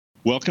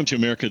Welcome to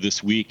America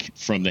This Week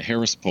from the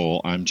Harris Poll.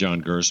 I'm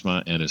John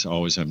Gersma, and as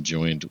always, I'm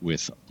joined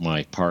with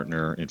my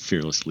partner and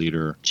fearless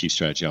leader, Chief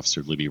Strategy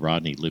Officer Libby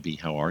Rodney. Libby,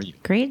 how are you?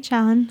 Great,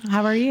 John.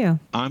 How are you?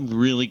 I'm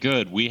really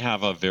good. We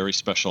have a very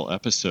special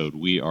episode.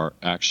 We are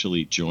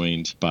actually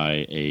joined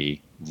by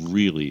a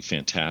really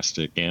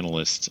fantastic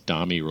analyst,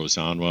 Dami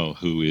Rosanwo,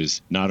 who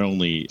is not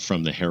only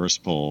from the Harris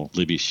Poll.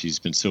 Libby, she's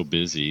been so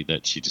busy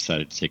that she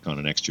decided to take on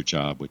an extra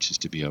job, which is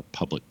to be a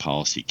public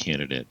policy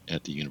candidate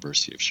at the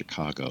University of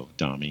Chicago.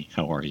 Dami,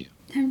 how are you?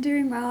 I'm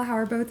doing well. How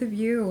are both of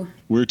you?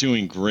 We're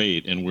doing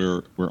great, and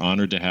we're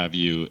honored to have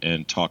you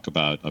and talk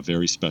about a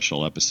very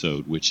special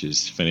episode, which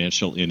is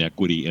financial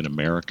inequity in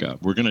America.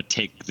 We're going to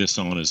take this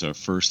on as our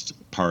first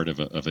part of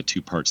a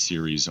two-part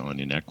series on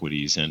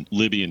inequities. And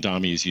Libby and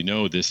Dami, as you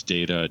know, this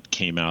data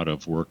came out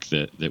of work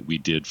that we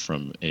did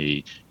from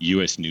a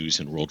U.S.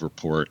 News and World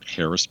Report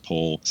Harris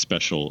Poll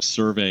special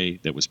survey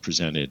that was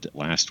presented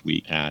last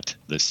week at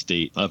the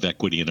State of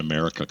Equity in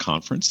America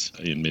conference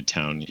in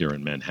Midtown here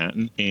in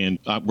Manhattan. And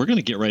we're going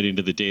to get right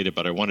into the data,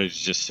 but I wanted to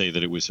just say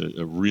that it was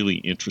a really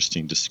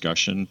interesting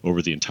discussion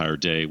over the entire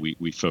day.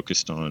 We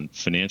focused on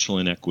financial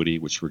inequity,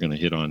 which we're going to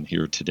hit on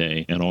here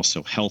today, and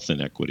also health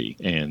inequity.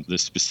 And the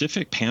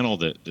specific panel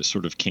that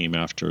sort of came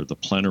after the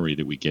plenary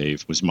that we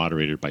gave was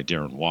moderated by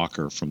Darren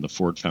Walker from the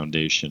Ford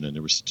Foundation. And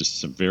there was just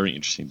some very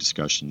interesting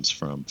discussions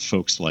from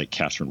folks like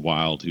Catherine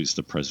Wild, who's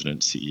the president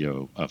and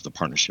CEO of the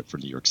Partnership for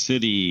New York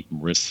City,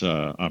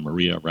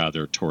 Maria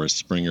Torres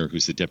Springer,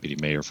 who's the deputy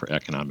mayor for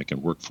economic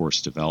and workforce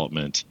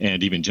development,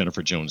 and even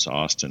Jennifer Jones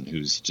Austin,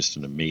 who's just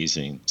an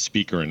amazing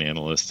speaker and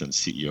analyst and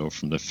CEO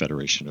from the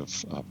Federation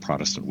of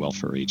Protestant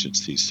Welfare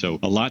Agencies. So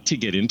a lot to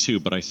get into,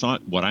 but I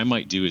thought what I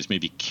might do is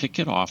maybe kick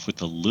it off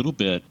with a little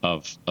bit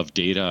of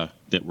data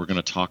that we're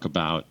going to talk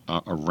about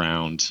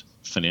around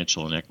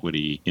financial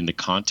inequity in the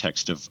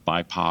context of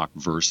BIPOC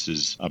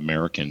versus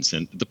Americans.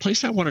 And the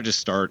place I wanted to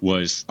start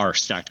was our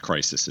stacked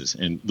crises.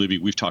 And Libby,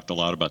 we've talked a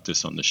lot about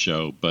this on the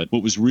show, but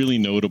what was really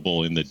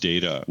notable in the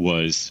data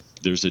was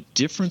there's a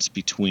difference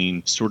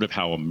between sort of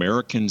how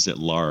Americans at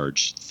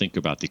large think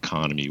about the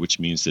economy, which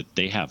means that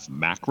they have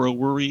macro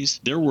worries.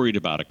 They're worried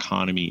about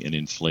economy and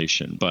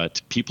inflation,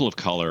 but people of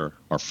color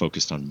are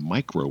focused on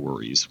micro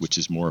worries, which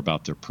is more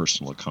about their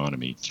personal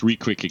economy. Three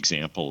quick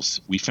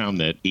examples. We found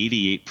that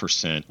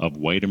 88% of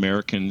white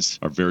Americans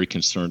are very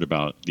concerned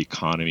about the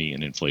economy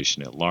and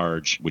inflation at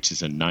large, which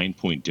is a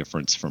 9-point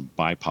difference from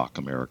BIPOC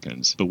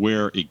Americans. But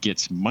where it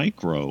gets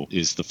micro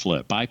is the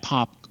flip.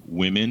 BIPOC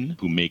women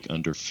who make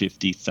under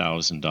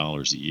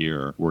 $50,000 a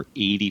year were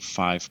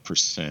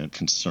 85%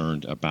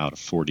 concerned about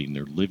affording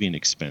their living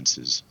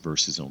expenses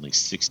versus only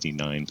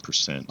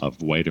 69% of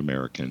white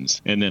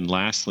Americans. And then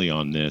lastly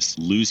on this,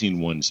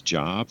 losing one's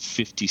job,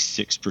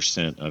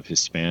 56% of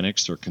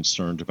Hispanics are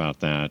concerned about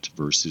that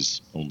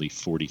versus only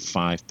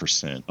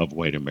 45% of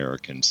white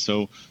Americans.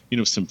 So,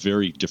 some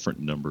very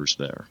different numbers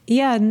there.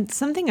 Yeah, and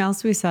something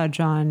else we saw,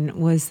 John,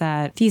 was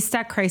that these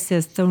stacked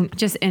crises don't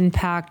just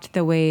impact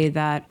the way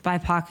that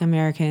BIPOC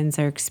Americans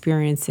are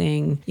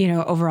experiencing,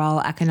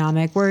 overall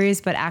economic worries,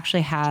 but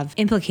actually have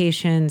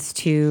implications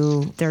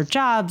to their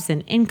jobs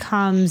and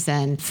incomes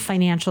and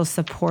financial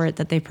support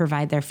that they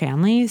provide their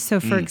families. So,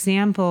 for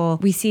example,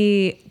 we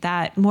see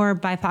that more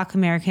BIPOC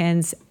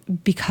Americans,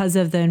 because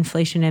of the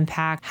inflation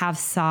impact, have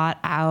sought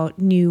out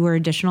new or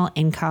additional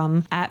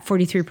income at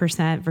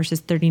 43%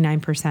 versus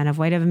 39% of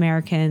white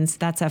Americans.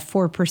 That's a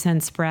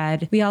 4%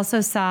 spread. We also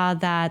saw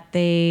that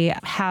they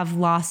have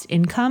lost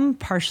income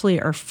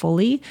partially or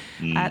fully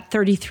at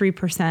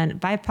 33%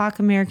 BIPOC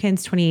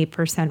Americans,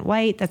 28%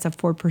 white. That's a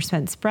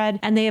 4% spread.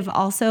 And they have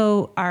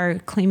also are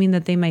claiming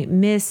that they might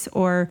miss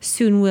or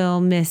soon will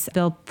miss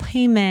bill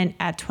payment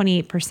at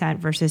 28%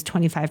 versus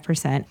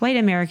 25% white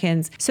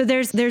Americans. So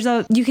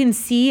you can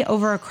see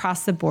over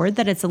across the board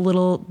that it's a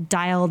little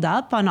dialed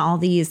up on all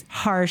these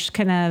harsh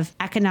kind of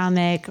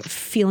economic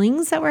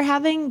feelings that we're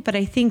having. But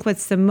I think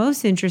what's the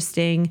most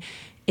interesting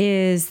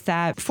is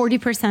that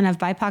 40% of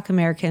BIPOC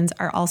Americans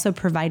are also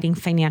providing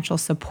financial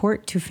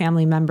support to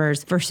family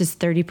members versus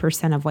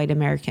 30% of white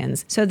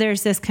Americans. So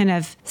there's this kind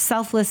of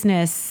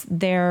selflessness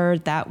there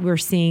that we're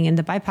seeing in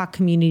the BIPOC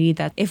community,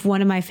 that if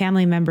one of my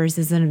family members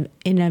is in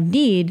a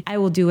need, I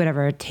will do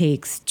whatever it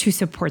takes to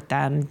support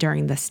them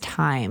during this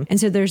time. And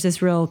so there's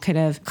this real kind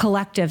of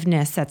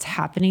collectiveness that's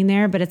happening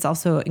there, but it's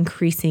also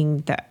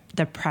increasing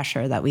the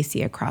pressure that we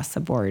see across the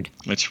board.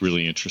 That's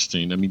really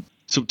interesting.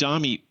 So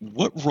Dami,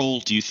 what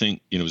role do you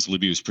think, as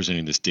Libby was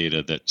presenting this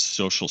data, that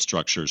social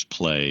structures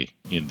play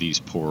in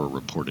these poorer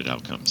reported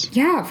outcomes?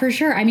 Yeah, for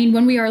sure.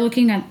 When we are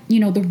looking at,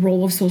 the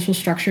role of social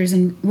structures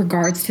in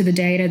regards to the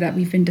data that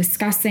we've been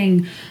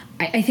discussing,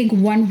 I think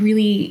one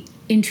really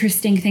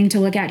interesting thing to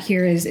look at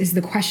here is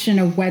the question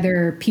of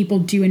whether people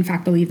do in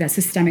fact believe that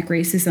systemic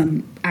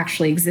racism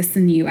actually exists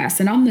in the US.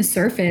 And on the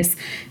surface,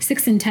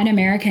 6 in 10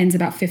 Americans,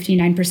 about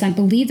 59%,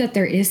 believe that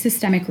there is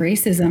systemic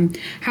racism.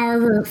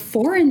 However,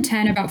 4 in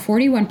 10, about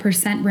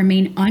 41%,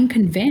 remain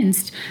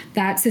unconvinced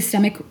that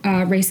systemic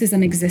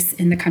racism exists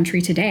in the country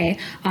today.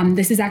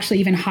 This is actually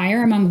even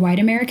higher among white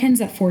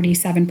Americans at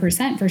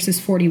 47% versus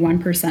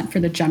 41% for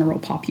the general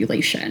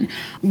population.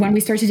 When we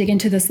start to dig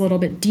into this a little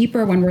bit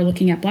deeper, when we're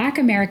looking at Black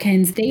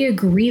Americans, they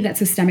agree that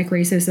systemic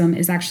racism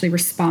is actually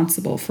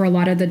responsible for a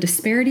lot of the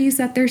disparities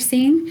that they're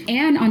seeing.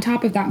 And on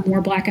top of that, more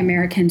Black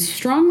Americans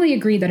strongly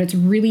agree that it's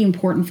really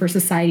important for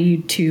society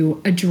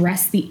to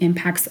address the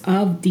impacts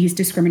of these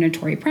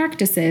discriminatory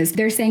practices.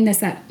 They're saying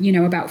this at,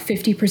 about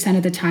 50%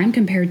 of the time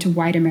compared to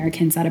white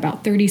Americans at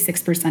about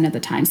 36% of the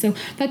time. So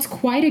that's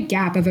quite a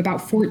gap of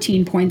about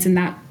 14 points, and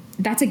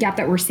that's a gap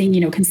that we're seeing,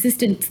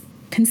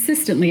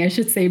 consistently, I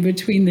should say,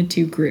 between the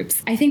two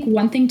groups. I think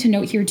one thing to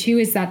note here too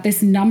is that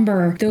this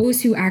number,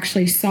 those who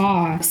actually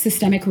saw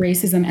systemic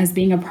racism as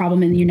being a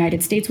problem in the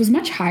United States, was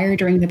much higher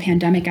during the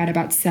pandemic at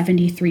about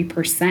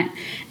 73%.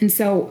 And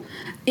so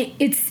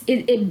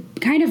it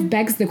kind of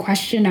begs the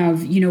question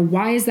of,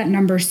 why is that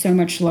number so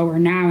much lower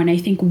now? And I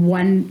think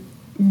one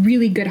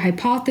really good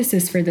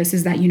hypothesis for this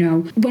is that,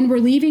 when we're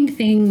leaving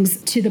things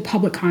to the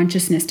public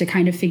consciousness to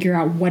kind of figure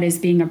out what is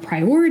being a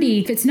priority,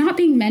 if it's not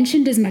being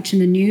mentioned as much in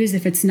the news,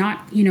 if it's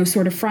not,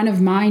 sort of front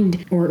of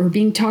mind or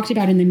being talked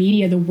about in the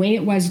media the way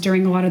it was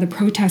during a lot of the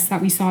protests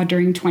that we saw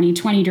during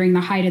 2020, during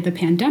the height of the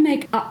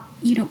pandemic,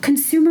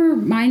 consumer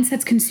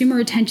mindsets, consumer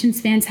attention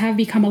spans have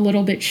become a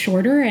little bit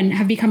shorter and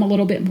have become a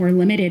little bit more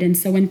limited. And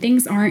so when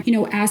things aren't,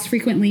 as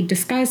frequently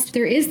discussed,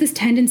 there is this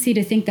tendency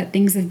to think that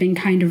things have been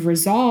kind of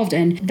resolved.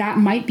 And that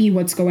might be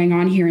what's going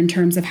on here in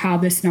terms of how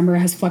this number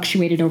has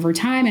fluctuated over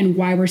time and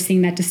why we're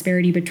seeing that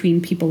disparity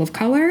between people of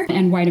color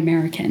and white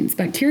Americans.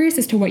 But curious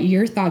as to what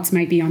your thoughts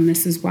might be on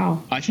this as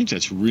well. I think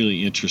that's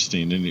really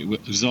interesting. And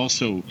it was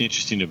also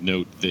interesting of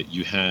note that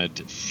you had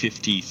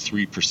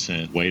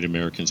 53% white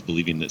Americans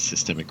believing that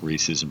systemic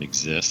racism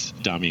exists.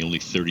 Dami, only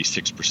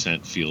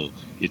 36% feel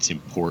it's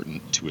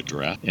important to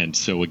address. And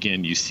so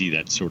again, you see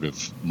that sort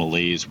of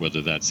malaise,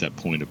 whether that's that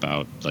point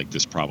about like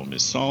this problem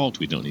is solved,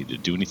 we don't need to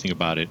do anything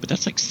about it. But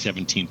that's like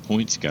 17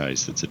 points,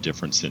 guys. That's a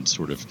difference in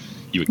sort of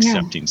you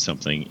accepting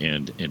something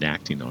and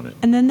acting on it.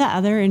 And then the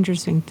other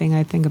interesting thing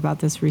I think about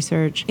this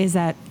research is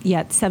that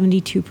yet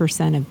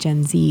 72% of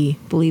Gen Z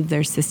believe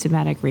there's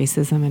systematic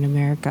racism in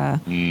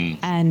America.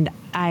 And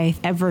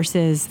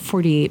versus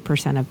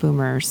 48% of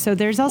boomers. So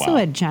there's also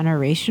a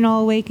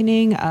generational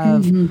awakening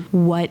of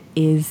what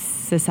is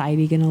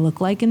society going to look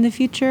like in the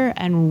future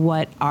and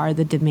what are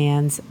the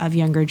demands of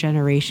younger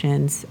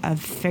generations of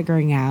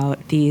figuring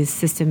out these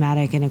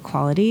systematic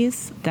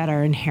inequalities that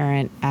are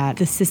inherent at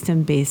the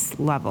system-based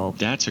level.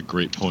 That's a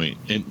great point.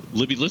 And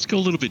Libby, let's go a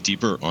little bit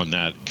deeper on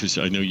that because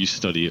I know you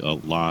study a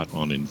lot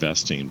on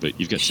investing, but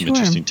you've got some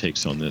interesting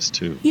takes on this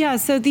too. Yeah,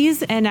 so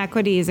these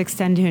inequities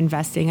extend to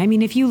investing. I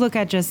mean, if you look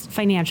at just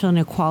financial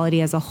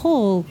inequality as a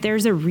whole,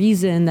 there's a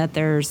reason that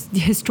there's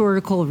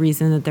historical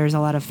reason that there's a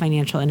lot of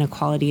financial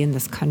inequality in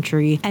this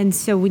country. And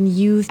so when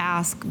you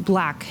ask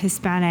Black,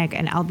 Hispanic,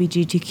 and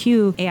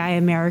LGBTQ AI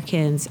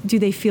Americans, do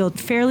they feel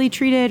fairly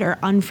treated or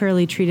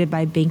unfairly treated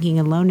by banking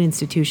and loan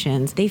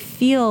institutions? They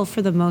feel,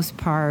 for the most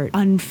part,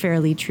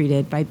 unfairly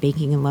treated by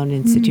banking and loan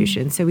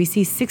institutions. So we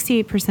see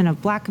 68%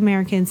 of Black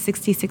Americans,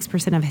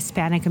 66% of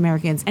Hispanic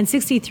Americans, and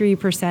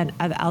 63%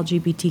 of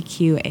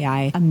LGBTQ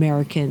AI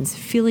Americans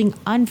feeling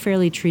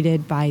unfairly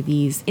treated by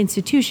these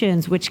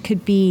institutions, which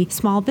could be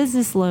small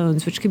business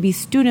loans, which could be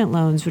student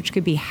loans, which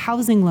could be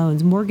housing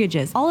loans,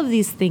 mortgages, all of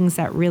these things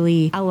that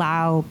really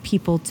allow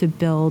people to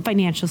build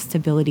financial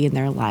stability in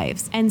their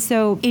lives. And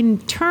so in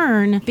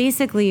turn,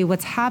 basically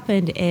what's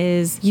happened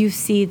is you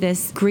see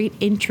this great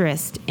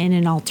interest in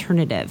an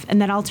alternative.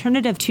 And that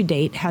alternative to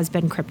date has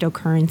been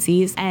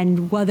cryptocurrencies.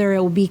 And whether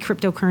it will be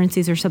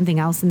cryptocurrencies or something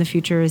else in the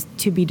future is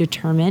to be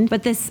determined.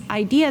 But this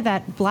idea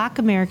that Black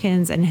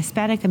Americans and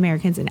Hispanic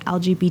Americans and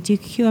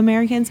LGBTQ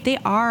Americans, they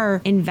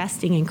are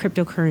investing in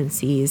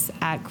cryptocurrencies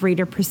at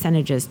greater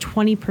percentages,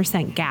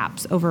 20%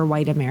 gaps over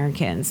white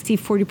Americans. See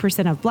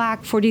 40% of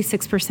Black,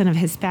 46% of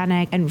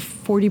Hispanic, and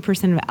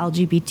 40% of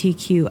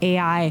LGBTQ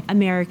AI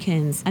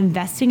Americans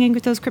investing in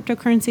those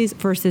cryptocurrencies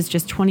versus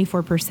just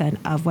 24%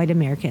 of white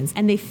Americans.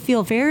 And they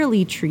feel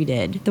fairly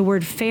treated, the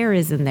word fair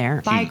is in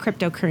there, by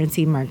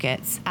cryptocurrency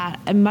markets at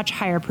a much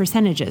higher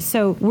percentages.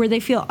 So where they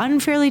feel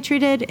unfairly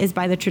treated is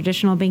by the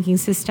traditional banking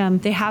system.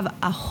 They have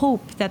a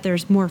hope that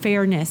there's more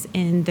fairness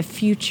in the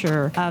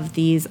future of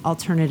these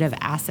alternative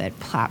asset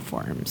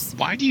platforms.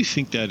 Why do you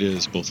think that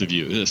is, both of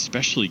you,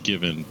 especially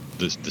given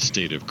the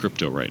state of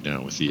crypto right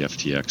now with the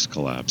FTX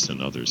collapse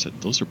and others?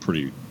 Those are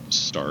pretty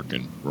stark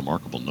and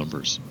remarkable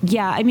numbers.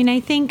 Yeah, I mean, I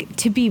think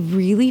to be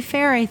really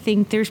fair, I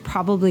think there's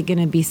probably going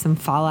to be some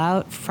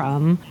fallout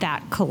from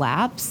that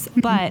collapse.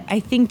 But I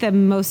think the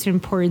most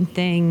important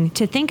thing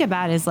to think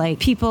about is like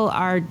people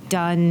are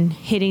done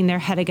hitting their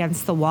head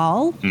against the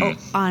wall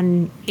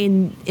in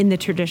the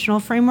traditional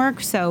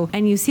framework. So,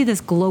 and you see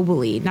this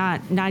globally,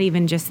 not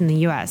even just in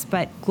the US,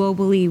 but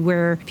globally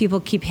where people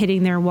keep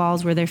hitting their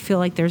walls where they feel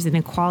like there's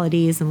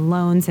inequalities and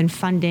loans and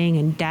funding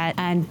and debt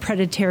and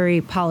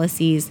predatory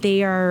policies.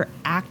 They are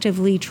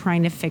actively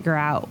trying to figure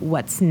out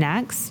what's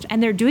next.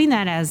 And they're doing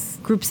that as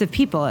groups of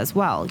people as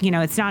well. You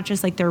know, it's not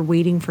just like they're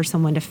waiting for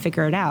someone to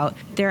figure it out.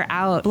 They're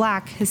out,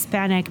 Black,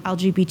 Hispanic,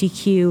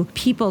 LGBTQ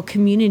people,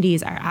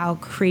 communities are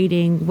out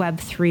creating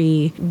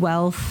Web3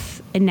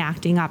 wealth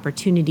enacting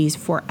opportunities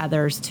for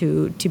others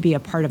to be a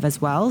part of as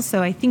well.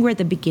 So I think we're at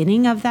the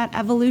beginning of that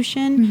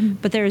evolution,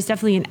 but there is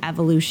definitely an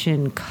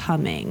evolution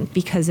coming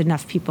because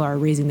enough people are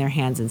raising their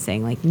hands and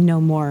saying like, no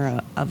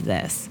more of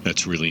this.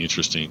 That's really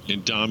interesting.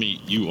 And Dami,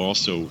 you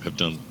also have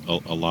done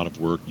a lot of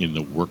work in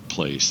the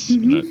workplace.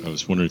 And I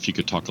was wondering if you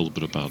could talk a little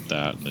bit about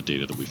that and the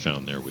data that we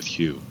found there with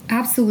Hugh.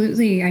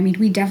 Absolutely. I mean,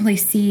 we definitely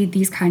see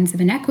these kinds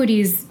of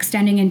inequities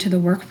extending into the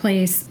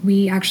workplace.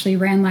 We actually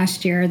ran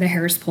last year, the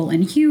Harris poll,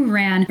 and Hugh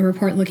ran a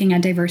report looking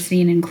at diversity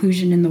and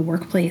inclusion in the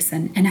workplace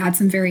and had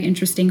some very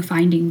interesting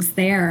findings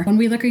there. When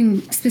we're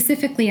looking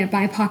specifically at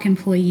BIPOC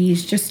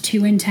employees, just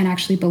 2 in 10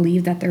 actually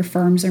believe that their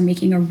firms are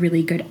making a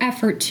really good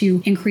effort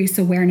to increase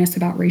awareness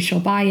about racial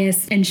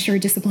bias, ensure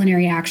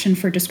disciplinary action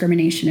for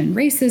discrimination and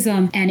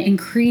racism, and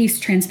increase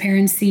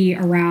transparency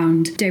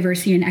around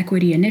diversity and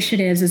equity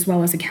initiatives as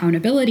well as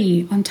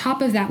accountability. On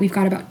top of that, we've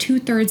got about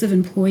 2/3 of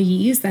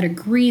employees that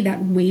agree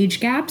that wage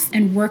gaps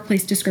and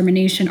workplace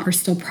discrimination are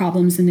still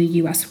problems in the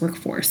U.S.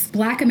 workforce.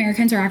 Black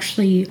Americans are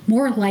actually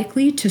more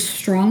likely to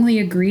strongly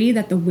agree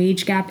that the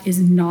wage gap is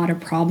not a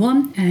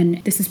problem.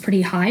 And this is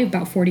pretty high,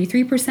 about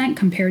 43%,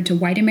 compared to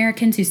white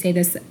Americans who say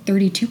this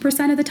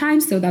 32% of the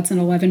time. So that's an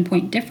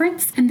 11-point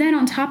difference. And then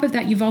on top of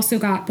that, you've also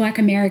got Black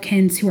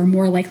Americans who are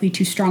more likely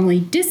to strongly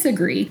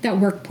disagree that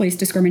workplace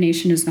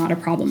discrimination is not a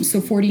problem.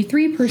 So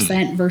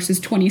 43%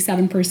 versus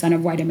 27%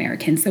 of white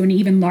Americans. So an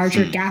even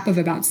larger gap of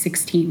about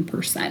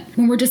 16%.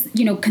 When we're just,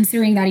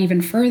 considering that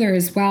even further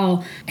as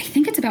well, I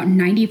think it's about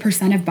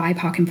 90% of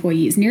BIPOC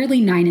employees,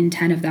 nearly 9 in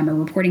 10 of them, are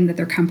reporting that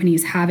their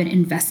companies haven't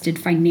invested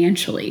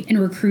financially in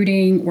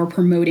recruiting or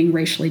promoting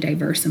racially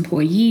diverse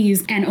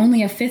employees. And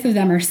only 1/5 of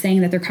them are saying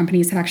that their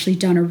companies have actually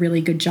done a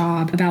really good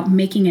job about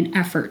making an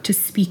effort to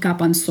speak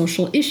up on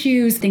social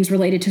issues, things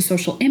related to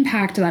social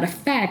impact that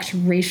affect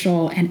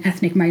racial and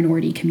ethnic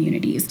minority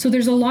communities. So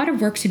there's a lot of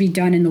work to be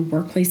done in the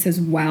workplace as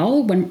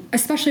well,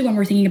 especially when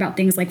we're thinking about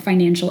things like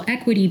financial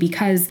equity,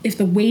 because if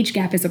the wage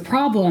gap is a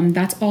problem,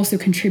 that's also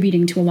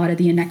contributing to a lot of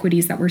the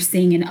inequities that we're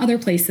seeing in other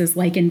places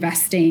like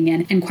investing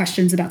and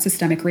questions about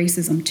systemic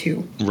racism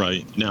too.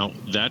 Right. Now,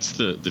 that's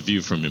the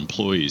view from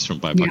employees, from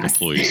BIPOC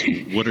employees.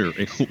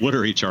 What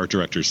are HR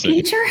directors saying?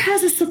 HR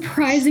has a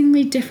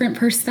surprisingly different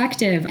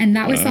perspective. And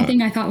that was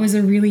something I thought was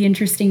a really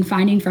interesting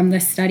finding from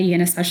this study.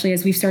 And especially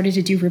as we've started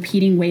to do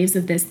repeating waves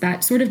of this,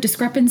 that sort of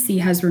discrepancy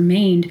has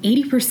remained.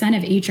 80%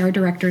 of HR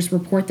directors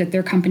report that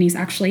their companies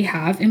actually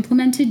have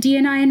implemented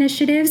D&I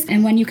initiatives.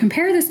 And when you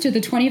compare this to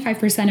the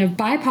 25% of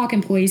BIPOC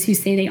employees who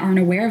say they aren't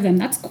aware of them,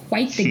 that's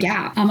quite the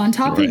gap. On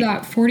top of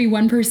that,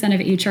 41% of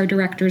HR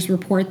directors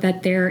report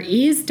that there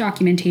is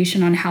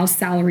documentation on how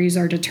salaries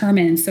are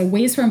determined. So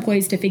ways for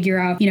employees to figure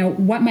out,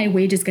 what my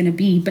wage is going to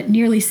be. But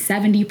nearly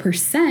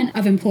 70%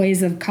 of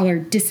employees of color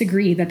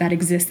disagree that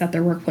exists at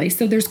their workplace.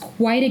 So there's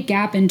quite a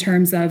gap in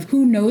terms of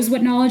who knows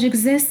what knowledge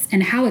exists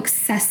and how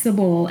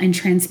accessible and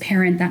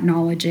transparent that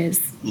knowledge is.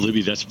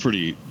 Libby, that's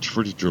pretty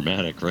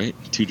dramatic, right?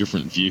 2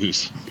 different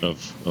views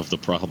of the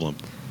problem.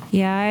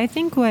 Yeah, I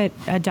think what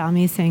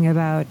Dami is saying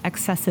about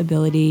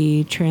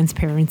accessibility,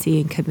 transparency,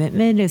 and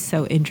commitment is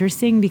so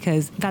interesting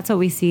because that's what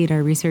we see in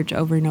our research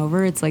over and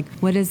over. It's like,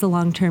 what is the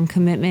long-term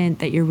commitment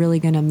that you're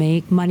really going to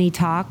make? Money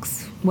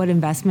talks. What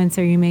investments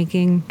are you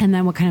making? And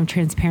then what kind of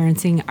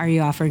transparency are you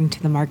offering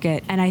to the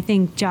market? And I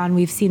think, John,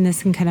 we've seen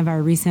this in kind of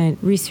our recent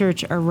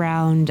research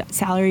around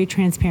salary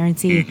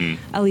transparency,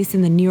 at least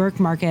in the New York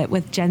market,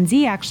 with Gen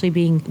Z actually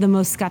being the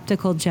most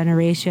skeptical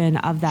generation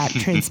of that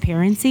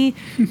transparency,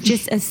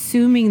 just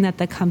assuming that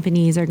the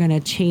companies are going to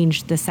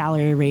change the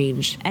salary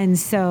range. And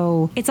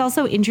so it's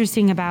also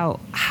interesting about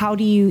how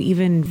do you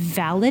even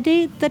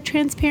validate the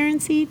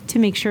transparency to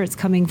make sure it's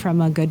coming from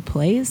a good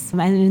place?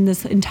 And in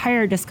this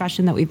entire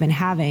discussion that we've been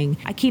having,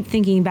 I keep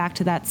thinking back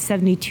to that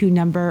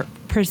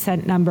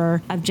 72%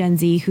 number of Gen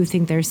Z who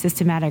think there's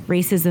systematic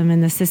racism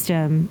in the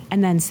system.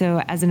 And then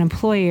so as an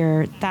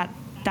employer,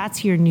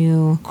 that's your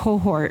new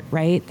cohort,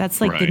 right?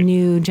 That's like the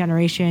new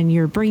generation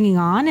you're bringing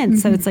on. And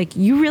so it's like,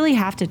 you really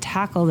have to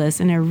tackle this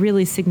in a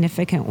really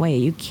significant way.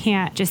 You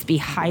can't just be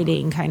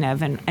hiding kind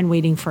of and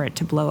waiting for it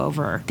to blow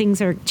over.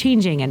 Things are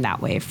changing in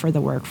that way for the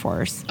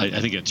workforce.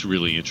 I think it's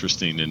really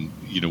interesting. And,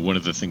 one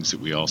of the things that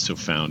we also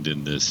found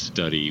in this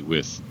study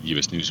with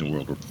U.S. News and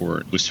World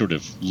Report was sort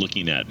of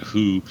looking at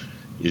who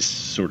is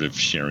sort of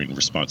sharing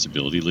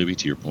responsibility, Libby,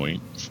 to your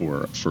point,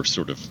 for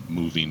sort of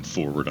moving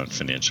forward on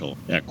financial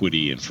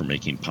equity and for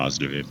making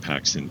positive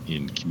impacts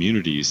in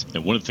communities.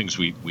 And one of the things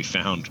we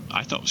found,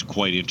 I thought was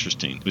quite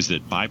interesting, was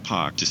that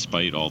BIPOC,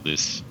 despite all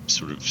this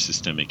sort of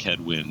systemic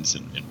headwinds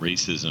and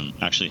racism,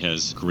 actually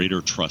has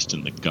greater trust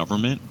in the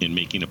government in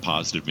making a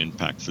positive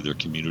impact for their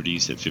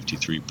communities at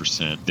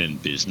 53% than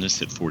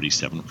business at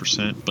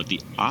 47%. But the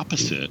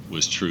opposite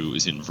was true,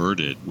 is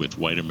inverted with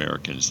white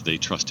Americans. They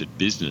trusted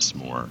business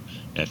more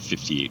at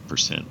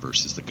 58%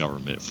 versus the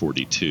government at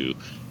 42%.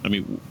 I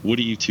mean, what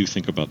do you two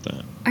think about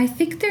that? I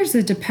think there's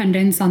a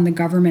dependence on the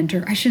government,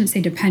 or I shouldn't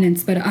say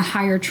dependence, but a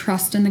higher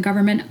trust in the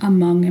government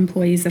among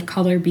employees of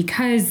color,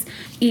 because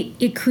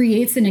it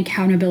creates an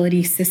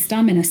accountability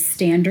system and a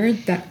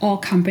standard that all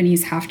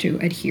companies have to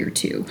adhere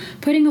to.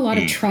 Putting a lot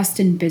of trust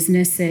in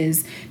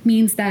businesses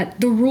means that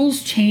the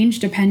rules change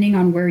depending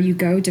on where you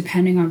go,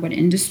 depending on what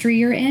industry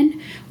you're in.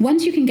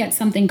 Once you can get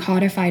something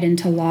codified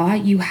into law,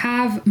 you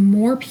have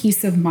more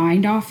peace of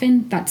mind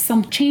often that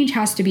some change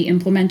has to be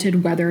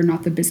implemented whether or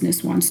not the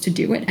business wants to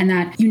do it, and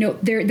that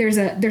there's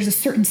a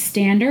certain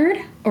standard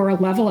or a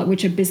level at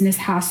which a business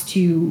has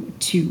to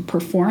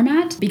perform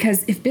at.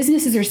 Because if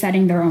businesses are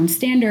setting their own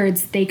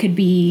standards, they could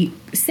be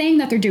saying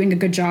that they're doing a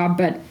good job,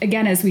 but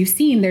again, as we've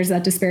seen, there's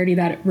that disparity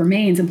that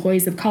remains.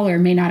 Employees of color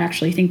may not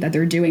actually think that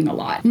they're doing a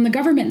lot. When the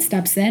government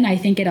steps in, I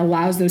think it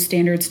allows those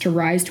standards to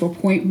rise to a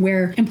point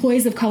where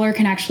employees of color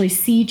can actually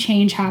see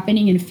change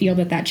happening and feel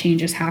that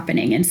change is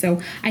happening. And so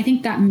I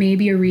think that may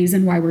be a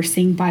reason why we're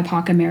seeing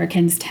BIPOC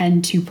Americans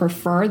tend to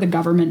prefer the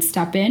government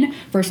step in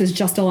versus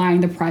just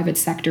allowing the private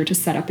sector to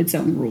set up its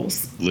own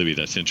rules. Libby,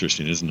 that's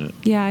interesting, isn't it?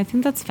 Yeah, I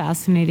think that's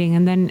fascinating.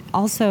 And then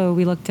also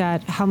we looked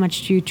at how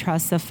much do you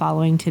trust the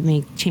following to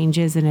make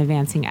changes in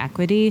advancing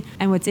equity.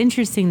 And what's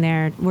interesting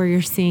there, where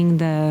you're seeing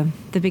the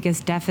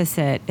biggest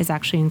deficit is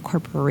actually in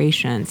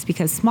corporations,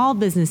 because small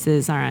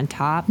businesses are on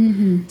top.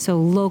 Mm-hmm. So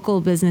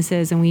local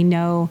businesses, and we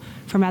know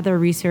from other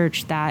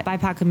research that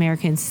BIPOC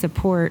Americans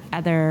support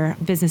other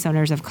business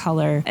owners of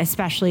color,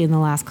 especially in the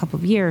last couple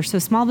of years. So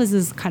small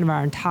businesses kind of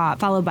are on top,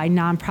 followed by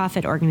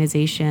nonprofit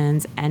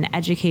organizations and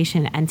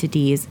education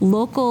entities.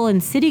 Local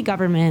and city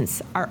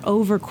governments are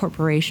over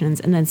corporations,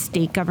 and then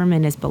state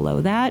government is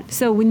below that.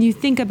 So when you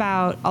think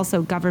about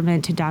also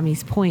government, to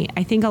Dami's point,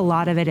 I think a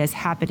lot of it is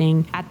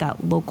happening at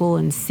that local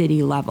and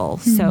city level.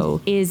 Mm-hmm.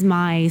 So is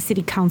my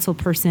city council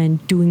person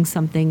doing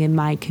something in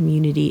my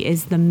community?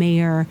 Is the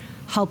mayor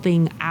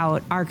helping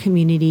out our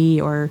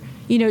community, or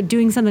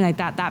doing something like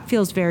that? That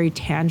feels very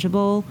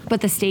tangible.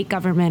 But the state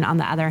government, on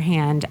the other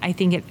hand, I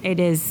think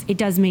it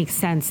does make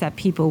sense that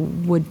people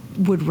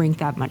would rank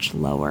that much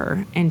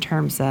lower in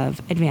terms of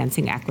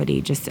advancing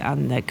equity, just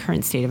on the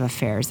current state of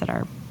affairs that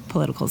our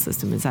political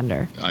system is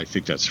under. I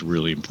think that's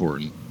really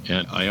important.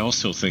 And I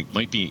also think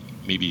might be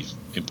maybe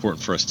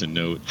important for us to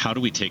note, how do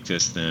we take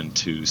this then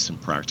to some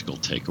practical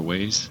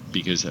takeaways?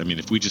 Because, I mean,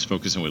 if we just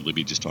focus on what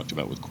Libby just talked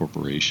about with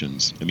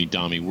corporations, I mean,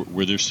 Dami,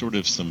 were there sort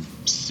of some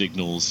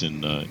signals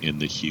in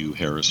the Hugh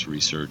Harris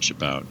research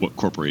about what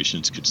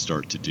corporations could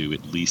start to do,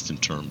 at least in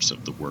terms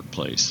of the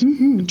workplace,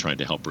 mm-hmm. and trying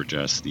to help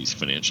redress these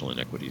financial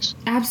inequities?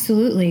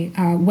 Absolutely.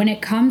 When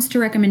it comes to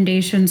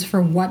recommendations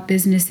for what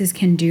businesses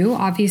can do,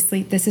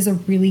 obviously this is a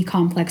really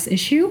complex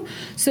issue.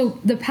 So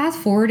the path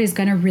forward is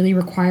going to really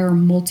require a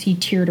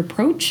multi-tiered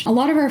approach. A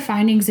lot of our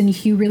findings in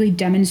Hugh really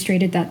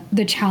demonstrated that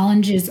the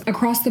challenges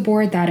across the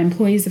board that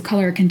employees of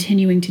color are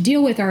continuing to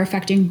deal with are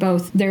affecting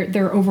both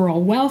their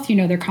overall wealth,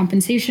 their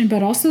compensation,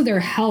 but also their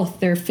health,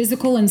 their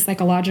physical and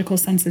psychological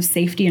sense of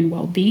safety and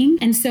well-being.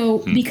 And so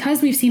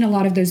because we've seen a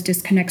lot of those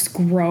disconnects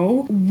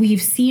grow,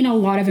 we've seen a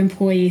lot of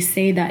employees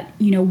say that,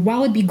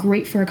 while it'd be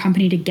great for a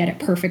company to get it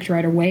perfect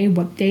right away,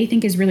 what they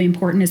think is really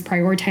important is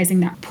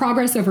prioritizing that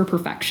progress over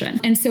perfection.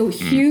 And so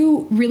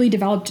Hugh really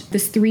developed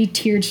this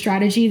 3-tiered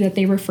strategy that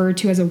they refer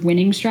to as a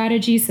winning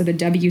strategy. So the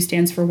W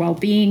stands for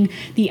well-being,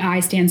 the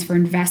I stands for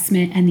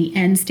investment, and the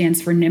N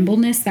stands for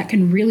nimbleness. That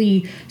can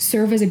really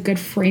serve as a good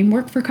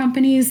framework for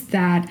companies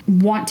that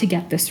want to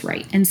get this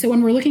right. And so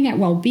when we're looking at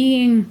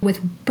well-being,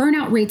 with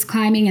burnout rates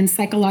climbing and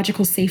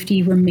psychological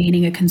safety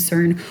remaining a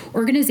concern,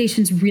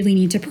 organizations really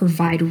need to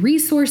provide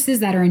resources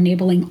that are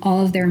enabling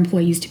all of their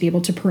employees to be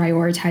able to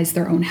prioritize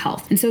their own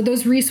health. And so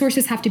those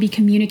resources have to be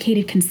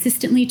communicated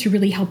consistently to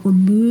really help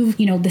remove,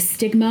 the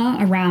stigma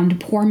around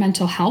poor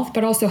mental health,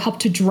 but also help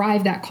to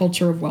drive that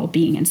culture of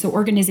well-being. And so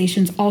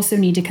organizations also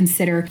need to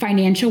consider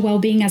financial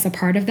well-being as a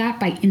part of that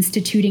by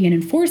instituting and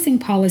enforcing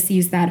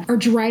policies that are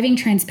driving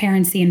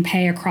transparency and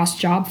pay across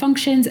job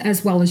functions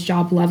as well as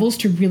job levels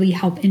to really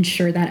help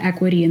ensure that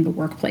equity in the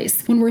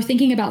workplace. When we're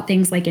thinking about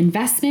things like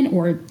investment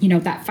or,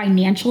 that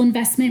financial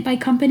investment by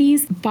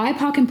companies,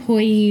 BIPOC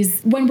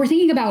employees, when we're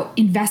thinking about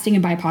investing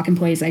in BIPOC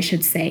employees, I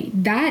should say,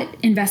 that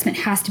investment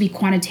has to be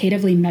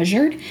quantitatively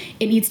measured.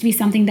 It needs to be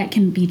something that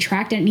can be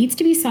tracked, and it needs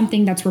to be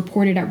something that's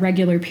reported at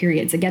regular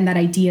periods. Again, that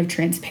idea of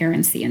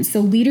transparency. And so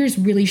leaders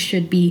really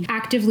should be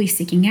actively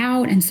seeking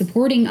out and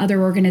supporting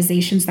other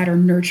organizations that are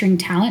nurturing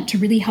talent to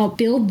really help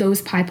build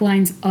those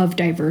pipelines of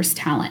diverse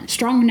talent.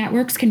 Strong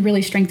networks can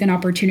really strengthen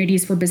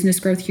opportunities for business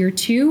growth here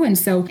too. And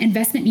so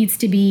investment needs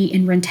to be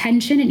in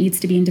retention, it needs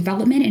to be in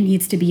development, it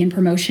needs to be in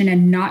promotion,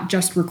 and not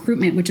just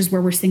recruitment, which is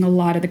where we're seeing a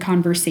lot of the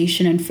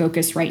conversation and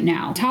focus right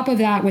now. On top of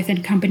that,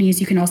 within companies,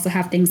 you can also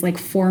have things like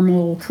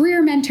formal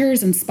career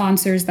mentors and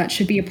sponsors that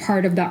should be a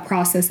part of that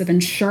process of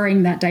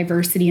ensuring that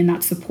diversity and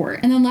that support.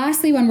 And then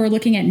lastly, when we're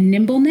looking at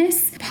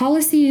nimbleness,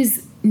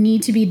 policies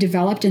need to be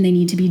developed and they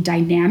need to be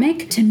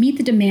dynamic to meet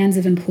the demands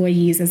of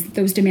employees as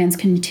those demands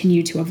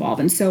continue to evolve.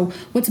 And so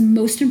what's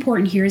most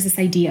important here is this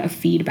idea of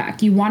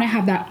feedback. You want to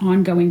have that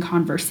ongoing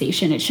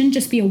conversation. It shouldn't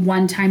just be a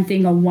one-time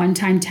thing, a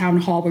one-time town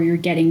hall where you're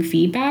getting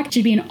feedback. It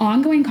should be an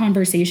ongoing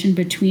conversation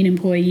between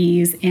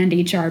employees and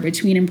HR,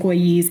 between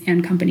employees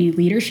and company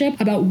leadership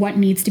about what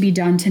needs to be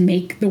done to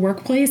make the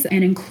workplace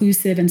an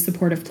inclusive and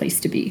supportive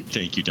place to be.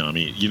 Thank you,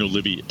 Dami.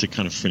 Libby, to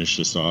kind of finish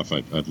this off,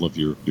 I'd love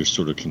your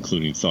sort of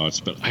concluding thoughts,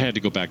 but I had to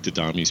go back to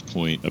Dami's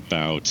point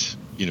about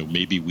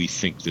maybe we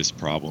think this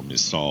problem is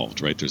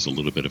solved, right? There's a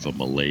little bit of a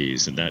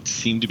malaise, and that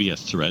seemed to be a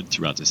thread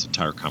throughout this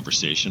entire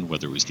conversation,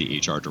 whether it was the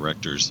HR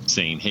directors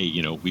saying, hey,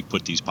 we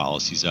put these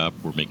policies up,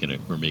 we're making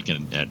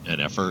an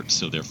effort,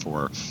 so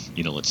therefore,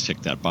 let's tick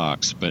that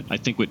box. But I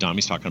think what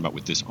Dami's talking about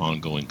with this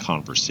ongoing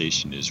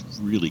conversation is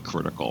really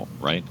critical,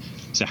 right?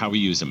 So how are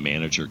you as a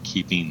manager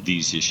keeping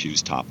these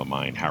issues top of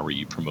mind? How are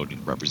you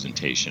promoting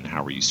representation?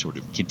 How are you sort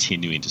of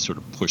continuing to sort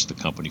of push the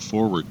company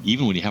forward,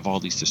 even when you have all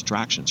these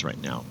distractions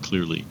right now?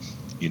 Clearly,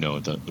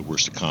 the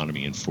worst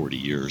economy in 40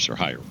 years or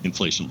higher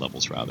inflation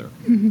levels, rather.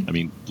 Mm-hmm. I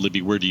mean,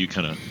 Libby, where do you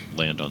kind of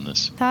land on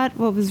this? I thought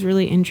what was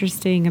really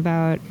interesting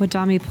about what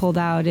Dami pulled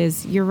out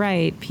is you're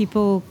right.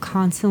 People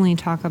constantly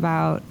talk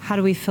about how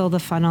do we fill the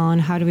funnel and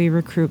how do we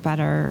recruit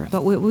better.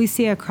 But what we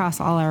see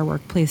across all our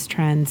workplace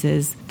trends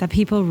is that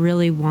people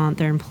really want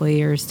their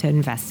employers to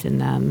invest in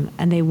them,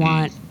 and they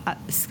want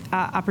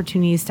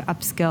opportunities to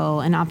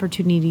upskill and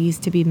opportunities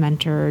to be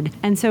mentored.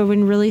 And so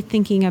when really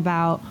thinking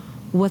about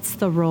what's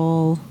the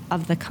role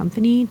of the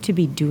company to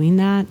be doing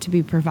that, to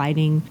be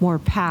providing more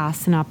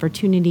paths and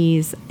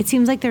opportunities, it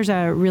seems like there's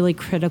a really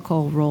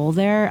critical role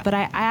there. But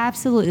I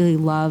absolutely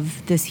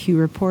love this Hugh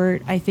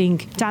report. I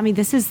think, Dami,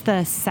 this is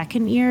the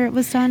second year it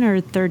was done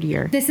or third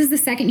year? This is the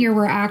second year.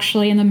 We're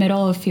actually in the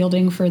middle of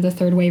fielding for the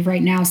third wave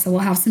right now. So we'll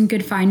have some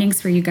good findings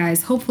for you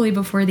guys, hopefully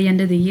before the end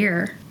of the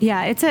year.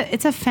 Yeah, it's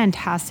a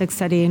fantastic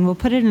study, and we'll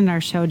put it in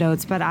our show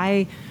notes. But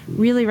I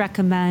really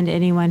recommend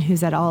anyone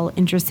who's at all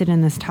interested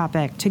in this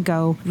topic to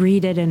go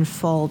read it in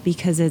full,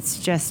 because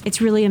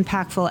it's really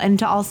impactful. And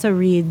to also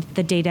read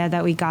the data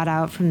that we got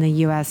out from the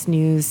U.S.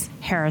 News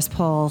Harris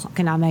Poll,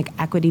 economic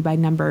equity by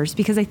numbers,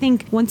 because I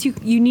think once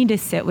you need to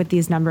sit with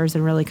these numbers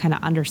and really kind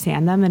of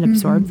understand them and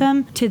absorb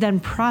them to then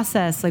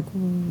process like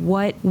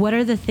what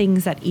are the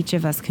things that each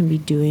of us can be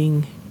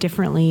doing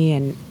differently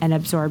and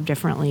absorb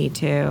differently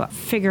to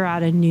figure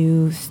out a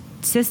new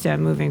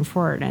system moving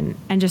forward and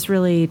just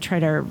really try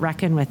to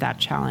reckon with that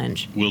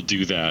challenge. We'll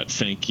do that.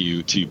 Thank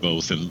you to you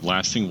both. And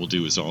last thing we'll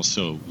do is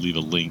also leave a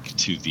link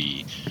to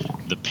the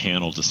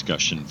panel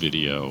discussion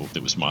video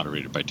that was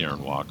moderated by Darren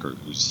Walker,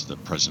 who's the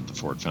president of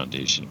the Ford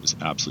Foundation. It was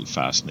absolutely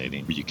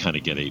fascinating, where you kind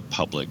of get a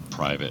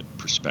public-private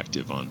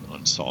perspective on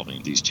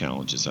solving these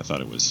challenges. I thought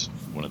it was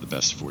one of the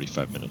best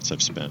 45 minutes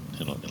I've spent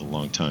in a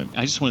long time.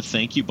 I just want to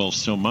thank you both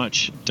so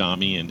much,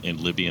 Dami and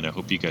Libby, and I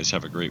hope you guys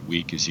have a great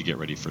week as you get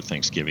ready for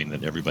Thanksgiving,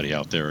 that everybody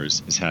out there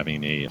is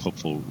having a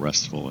hopeful,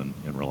 restful, and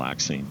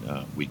relaxing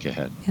week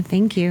ahead. Yeah,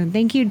 thank you.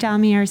 Thank you,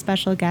 Dami, our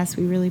special guest.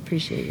 We really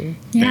appreciate you.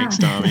 Yeah. Thanks,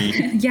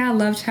 Dami. Yeah,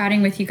 love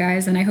chatting with you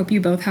guys, and I hope you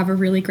both have a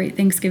really great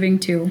Thanksgiving,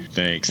 too.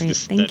 Thanks.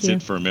 That's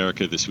it for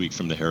America This Week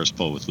from the Harris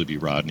Poll with Libby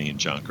Rodney and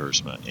John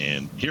Gersma.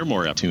 And hear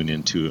more, tune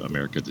into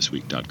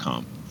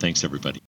americathisweek.com. Thanks, everybody.